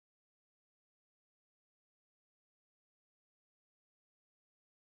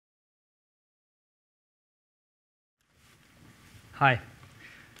Hi.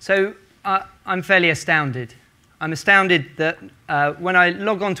 So I'm fairly astounded. I'm astounded that when I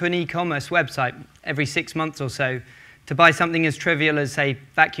log onto an e-commerce website every 6 months or so to buy something as trivial as, say,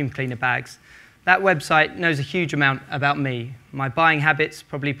 vacuum cleaner bags, that website knows a huge amount about me, my buying habits,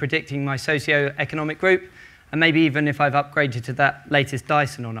 probably predicting my socio-economic group, and maybe even if I've upgraded to that latest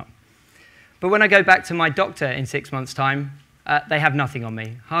Dyson or not. But when I go back to my doctor in 6 months' time, they have nothing on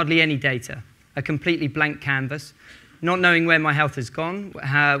me, hardly any data, a completely blank canvas, not knowing where my health has gone,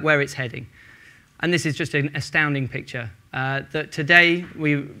 where it's heading. And this is just an astounding picture that today,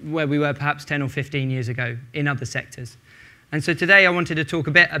 where we were perhaps 10 or 15 years ago in other sectors. And so today I wanted to talk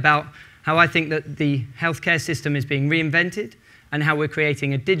a bit about how I think that the healthcare system is being reinvented and how we're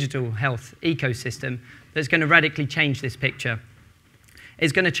creating a digital health ecosystem that's going to radically change this picture.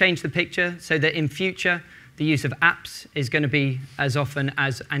 It's going to change the picture so that in future, the use of apps is going to be as often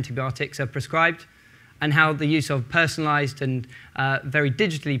as antibiotics are prescribed, and how the use of personalized and very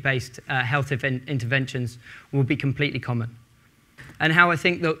digitally based health interventions will be completely common. And how I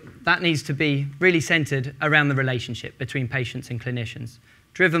think that that needs to be really centered around the relationship between patients and clinicians,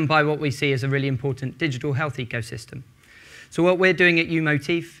 driven by what we see as a really important digital health ecosystem. So what we're doing at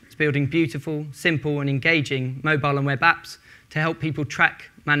uMotif is building beautiful, simple, and engaging mobile and web apps to help people track,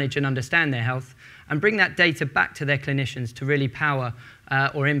 manage, and understand their health, and bring that data back to their clinicians to really power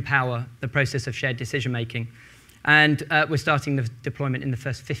or empower the process of shared decision-making. And we're starting the deployment in the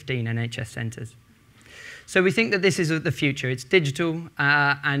first 15 NHS centres. So we think that this is the future. It's digital,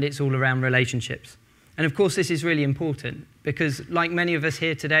 and it's all around relationships. And of course, this is really important, because like many of us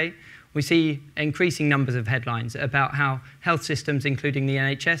here today, we see increasing numbers of headlines about how health systems, including the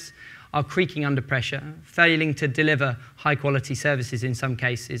NHS, are creaking under pressure, failing to deliver high-quality services in some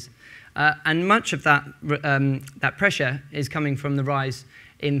cases. And much of that pressure is coming from the rise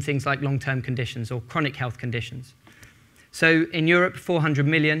in things like long-term conditions or chronic health conditions. So in Europe, 400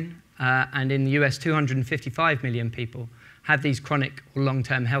 million, and in the US, 255 million people have these chronic or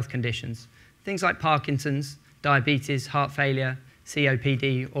long-term health conditions. Things like Parkinson's, diabetes, heart failure,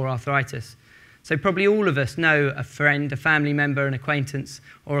 COPD, or arthritis. So probably all of us know a friend, a family member, an acquaintance,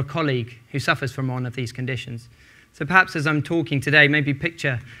 or a colleague who suffers from one of these conditions. So perhaps as I'm talking today, maybe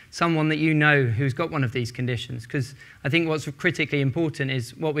picture someone that you know who's got one of these conditions, because I think what's critically important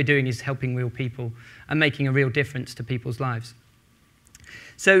is what we're doing is helping real people and making a real difference to people's lives.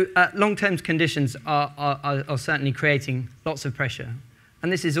 So long-term conditions are certainly creating lots of pressure.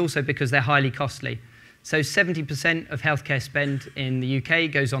 And this is also because they're highly costly. So 70% of healthcare spend in the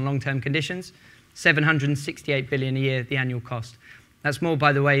UK goes on long-term conditions, 768 billion a year, the annual cost. That's more,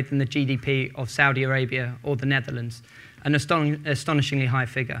 by the way, than the GDP of Saudi Arabia or the Netherlands, an astonishingly high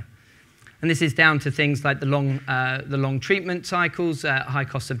figure. And this is down to things like the long treatment cycles, high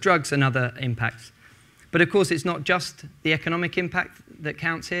costs of drugs, and other impacts. But of course, it's not just the economic impact that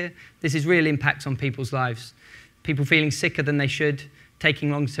counts here. This is real impacts on people's lives. People feeling sicker than they should,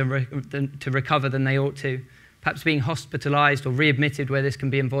 taking longer to recover than they ought to, perhaps being hospitalized or readmitted where this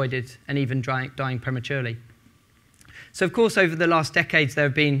can be avoided, and even dying prematurely. So of course, over the last decades, there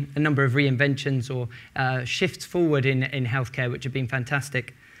have been a number of reinventions or shifts forward in healthcare, which have been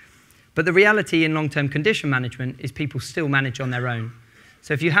fantastic. But the reality in long-term condition management is people still manage on their own.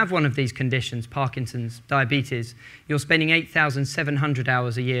 So if you have one of these conditions, Parkinson's, diabetes, you're spending 8,700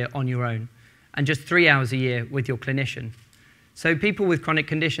 hours a year on your own, and just 3 hours a year with your clinician. So people with chronic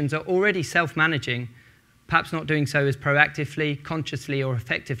conditions are already self-managing, perhaps not doing so as proactively, consciously, or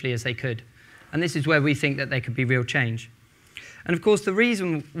effectively as they could. And this is where we think that there could be real change. And of course, the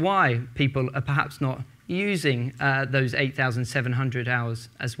reason why people are perhaps not using those 8,700 hours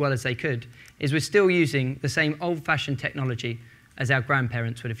as well as they could is we're still using the same old-fashioned technology as our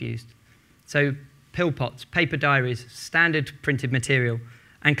grandparents would have used. So pill pots, paper diaries, standard printed material,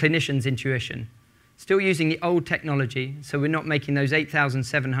 and clinicians' intuition. Still using the old technology, so we're not making those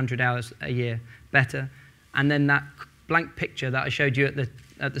 8,700 hours a year better. And then that blank picture that I showed you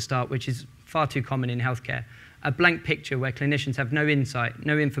at the start, which is far too common in healthcare, a blank picture where clinicians have no insight,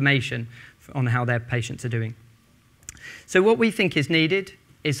 no information on how their patients are doing. So what we think is needed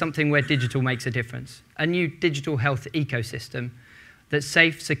is something where digital makes a difference, a new digital health ecosystem that's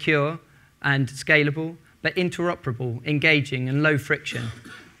safe, secure, and scalable, but interoperable, engaging, and low friction,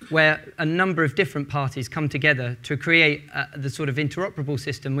 where a number of different parties come together to create the sort of interoperable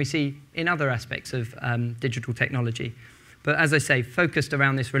system we see in other aspects of digital technology. But as I say, focused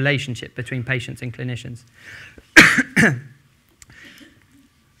around this relationship between patients and clinicians.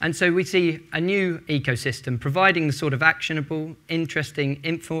 And so we see a new ecosystem providing the sort of actionable, interesting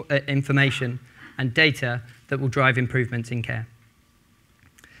information and data that will drive improvements in care.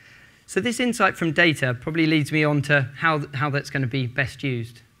 So this insight from data probably leads me on to how that's going to be best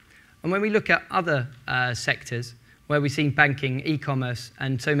used. And when we look at other sectors, where we've seen banking, e-commerce,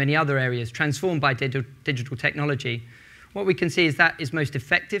 and so many other areas transformed by digital technology, what we can see is that is most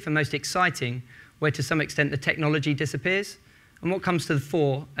effective and most exciting, where to some extent the technology disappears. And what comes to the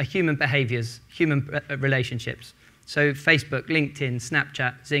fore are human behaviors, human relationships. So Facebook, LinkedIn,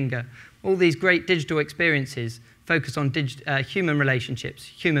 Snapchat, Zynga, all these great digital experiences focus on human relationships,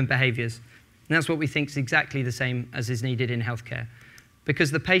 human behaviors. And that's what we think is exactly the same as is needed in healthcare.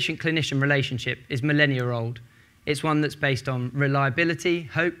 Because the patient-clinician relationship is millennia old. It's one that's based on reliability,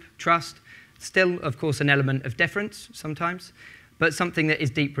 hope, trust, still, of course, an element of deference sometimes, but something that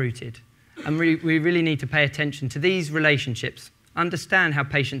is deep-rooted. And we really need to pay attention to these relationships, understand how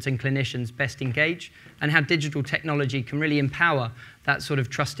patients and clinicians best engage, and how digital technology can really empower that sort of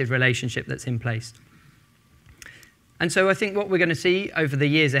trusted relationship that's in place. And so I think what we're going to see over the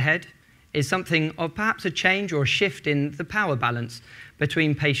years ahead is something of perhaps a change or a shift in the power balance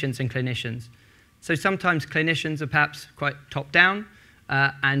between patients and clinicians. So sometimes clinicians are perhaps quite top-down,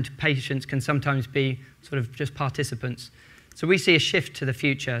 and patients can sometimes be sort of just participants. So we see a shift to the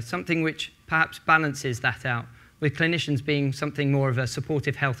future, something which perhaps balances that out, with clinicians being something more of a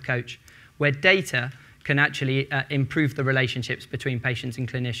supportive health coach, where data can actually improve the relationships between patients and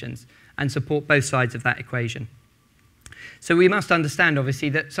clinicians and support both sides of that equation. So we must understand, obviously,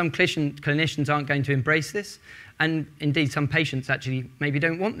 that some clinicians aren't going to embrace this, and indeed some patients actually maybe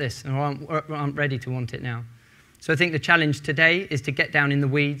don't want this or aren't ready to want it now. So I think the challenge today is to get down in the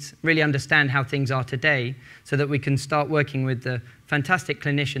weeds, really understand how things are today, so that we can start working with the fantastic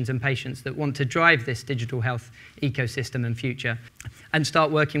clinicians and patients that want to drive this digital health ecosystem and future, and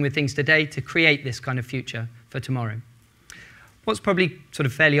start working with things today to create this kind of future for tomorrow. What's probably sort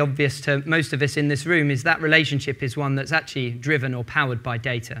of fairly obvious to most of us in this room is that relationship is one that's actually driven or powered by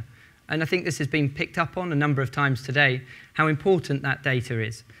data. And I think this has been picked up on a number of times today, how important that data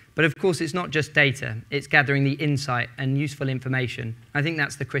is. But of course, it's not just data, it's gathering the insight and useful information. I think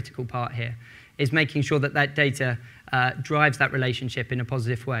that's the critical part here, is making sure that that data drives that relationship in a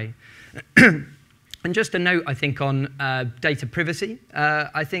positive way. And just a note, I think, on data privacy,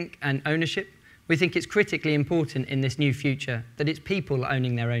 I think, and ownership. We think it's critically important in this new future that it's people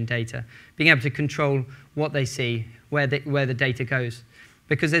owning their own data, being able to control what they see, where the data goes.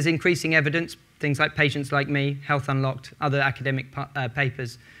 Because there's increasing evidence, things like Patients Like Me, Health Unlocked, other academic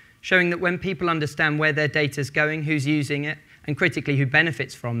papers, showing that when people understand where their data's going, who's using it, and critically who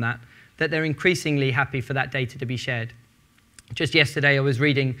benefits from that, that they're increasingly happy for that data to be shared. Just yesterday, I was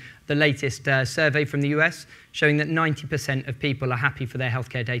reading the latest survey from the US, showing that 90% of people are happy for their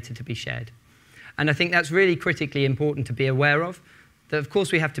healthcare data to be shared. And I think that's really critically important to be aware of, that of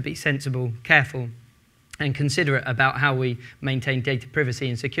course we have to be sensible, careful, and considerate about how we maintain data privacy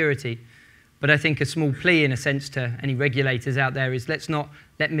and security. But I think a small plea, in a sense, to any regulators out there is let's not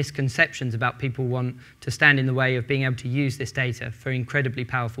let misconceptions about people want to stand in the way of being able to use this data for incredibly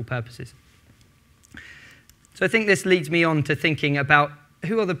powerful purposes. So I think this leads me on to thinking about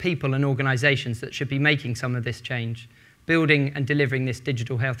who are the people and organizations that should be making some of this change, building and delivering this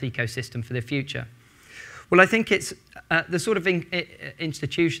digital health ecosystem for the future. Well, I think it's the sort of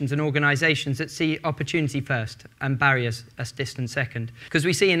institutions and organizations that see opportunity first and barriers as distant second. Because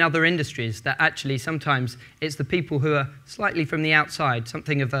we see in other industries that actually sometimes it's the people who are slightly from the outside,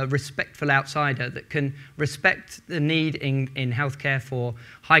 something of a respectful outsider that can respect the need in healthcare for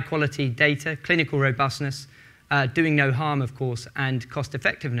high quality data, clinical robustness, doing no harm, of course, and cost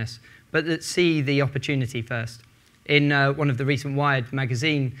effectiveness, but that see the opportunity first. In one of the recent Wired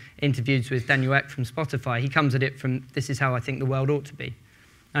magazine interviews with Daniel Ek from Spotify, he comes at it from, this is how I think the world ought to be.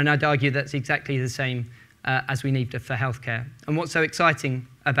 And I'd argue that's exactly the same as we need for healthcare. And what's so exciting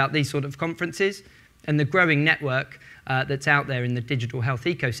about these sort of conferences and the growing network that's out there in the digital health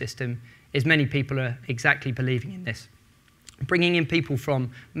ecosystem is many people are exactly believing in this. Bringing in people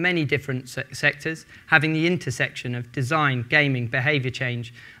from many different sectors, having the intersection of design, gaming, behavior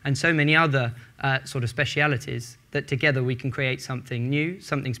change, and so many other sort of specialities that together we can create something new,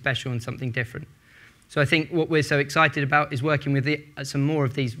 something special, and something different. So I think what we're so excited about is working with some more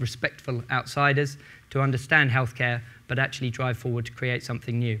of these respectful outsiders to understand healthcare, but actually drive forward to create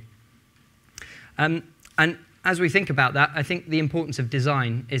something new. And as we think about that, I think the importance of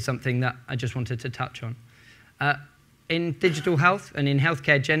design is something that I just wanted to touch on. In digital health and in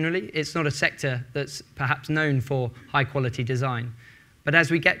healthcare generally, it's not a sector that's perhaps known for high-quality design. But as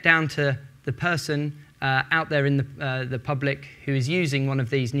we get down to the person out there in the public who is using one of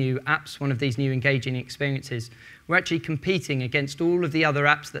these new apps, one of these new engaging experiences, we're actually competing against all of the other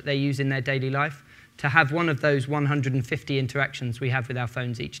apps that they use in their daily life to have one of those 150 interactions we have with our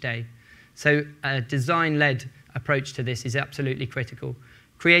phones each day. So a design-led approach to this is absolutely critical.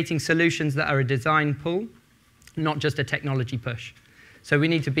 Creating solutions that are a design pull, not just a technology push. So we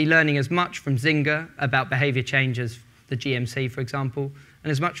need to be learning as much from Zynga about behavior change as the GMC, for example,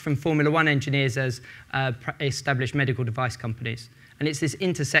 and as much from Formula One engineers as established medical device companies. And it's this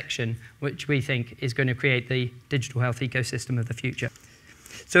intersection which we think is going to create the digital health ecosystem of the future.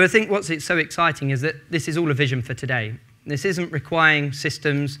 So I think what's so exciting is that this is all a vision for today. This isn't requiring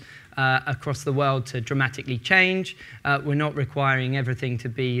systems across the world to dramatically change. We're not requiring everything to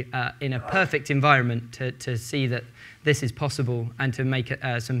be in a perfect environment to see that this is possible and to make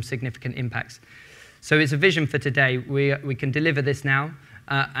some significant impacts. So it's a vision for today. We can deliver this now,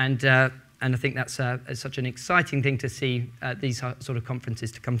 and I think that's such an exciting thing to see these sort of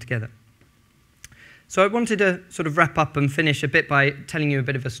conferences to come together. So I wanted to sort of wrap up and finish a bit by telling you a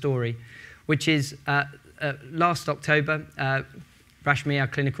bit of a story, which is last October, Rashmi, our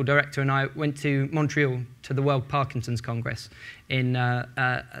clinical director, and I went to Montreal to the World Parkinson's Congress in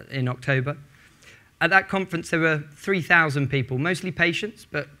October. At that conference, there were 3,000 people, mostly patients,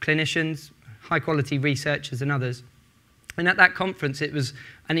 but clinicians, high-quality researchers, and others. And at that conference, it was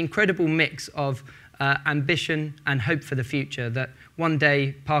an incredible mix of ambition and hope for the future, that one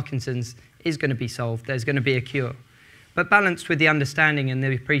day Parkinson's is going to be solved, there's going to be a cure, but balanced with the understanding and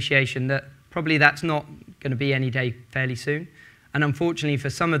the appreciation that probably that's not going to be any day fairly soon. And unfortunately, for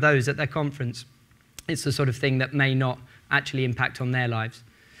some of those at their conference, it's the sort of thing that may not actually impact on their lives.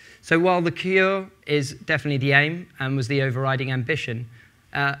 So while the cure is definitely the aim and was the overriding ambition,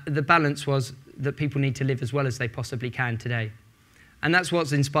 the balance was that people need to live as well as they possibly can today. And that's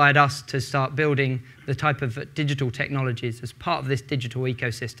what's inspired us to start building the type of digital technologies as part of this digital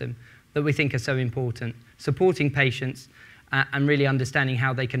ecosystem that we think are so important, supporting patients and really understanding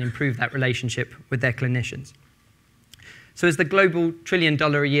how they can improve that relationship with their clinicians. So as the global $1 trillion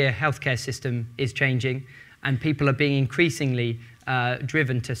a year healthcare system is changing and people are being increasingly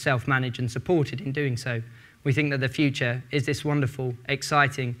driven to self-manage and supported in doing so, we think that the future is this wonderful,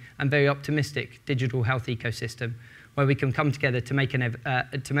 exciting, and very optimistic digital health ecosystem where we can come together to make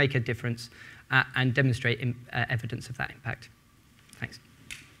a difference and demonstrate evidence of that impact. Thanks.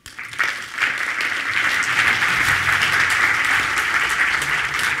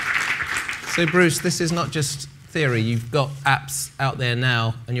 So Bruce, this is not just theory. You've got apps out there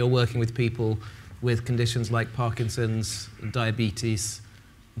now, and you're working with people with conditions like Parkinson's, diabetes,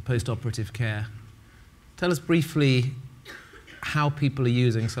 and post-operative care. Tell us briefly how people are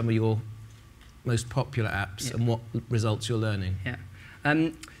using some of your most popular apps and what results you're learning. Yeah.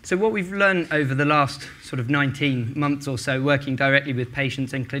 So what we've learned over the last sort of 19 months or so working directly with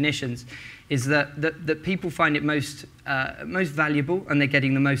patients and clinicians is that people find it most valuable and they're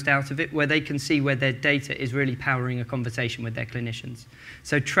getting the most out of it where they can see where their data is really powering a conversation with their clinicians.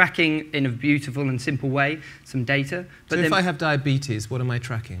 So tracking in a beautiful and simple way some data. But so if I have diabetes, what am I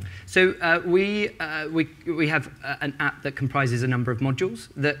tracking? So we have an app that comprises a number of modules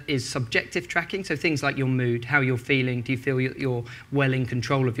that is subjective tracking, so things like your mood, how you're feeling, do you feel you're well in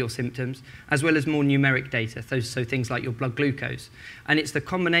control of your symptoms, as well as more numeric data, so things like your blood glucose. And it's the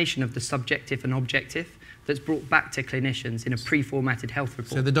combination of the subjective and objective that's brought back to clinicians in a pre-formatted health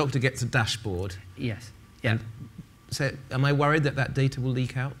report. So the doctor gets a dashboard? Yes. Yeah. So am I worried that that data will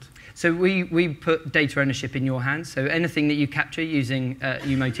leak out? So we put data ownership in your hands. So anything that you capture using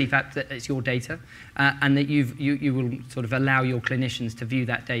uMotif app, that it's your data, and that you will sort of allow your clinicians to view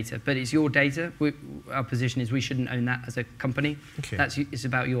that data. But it's your data. Our position is we shouldn't own that as a company. Okay. It's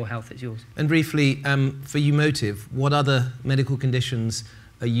about your health. It's yours. And briefly, for uMotif, what other medical conditions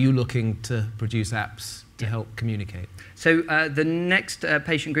are you looking to produce apps to help communicate? So the next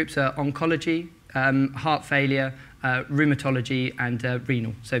patient groups are oncology, heart failure, rheumatology, and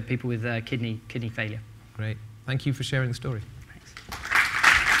renal, so people with kidney failure. Great. Thank you for sharing the story.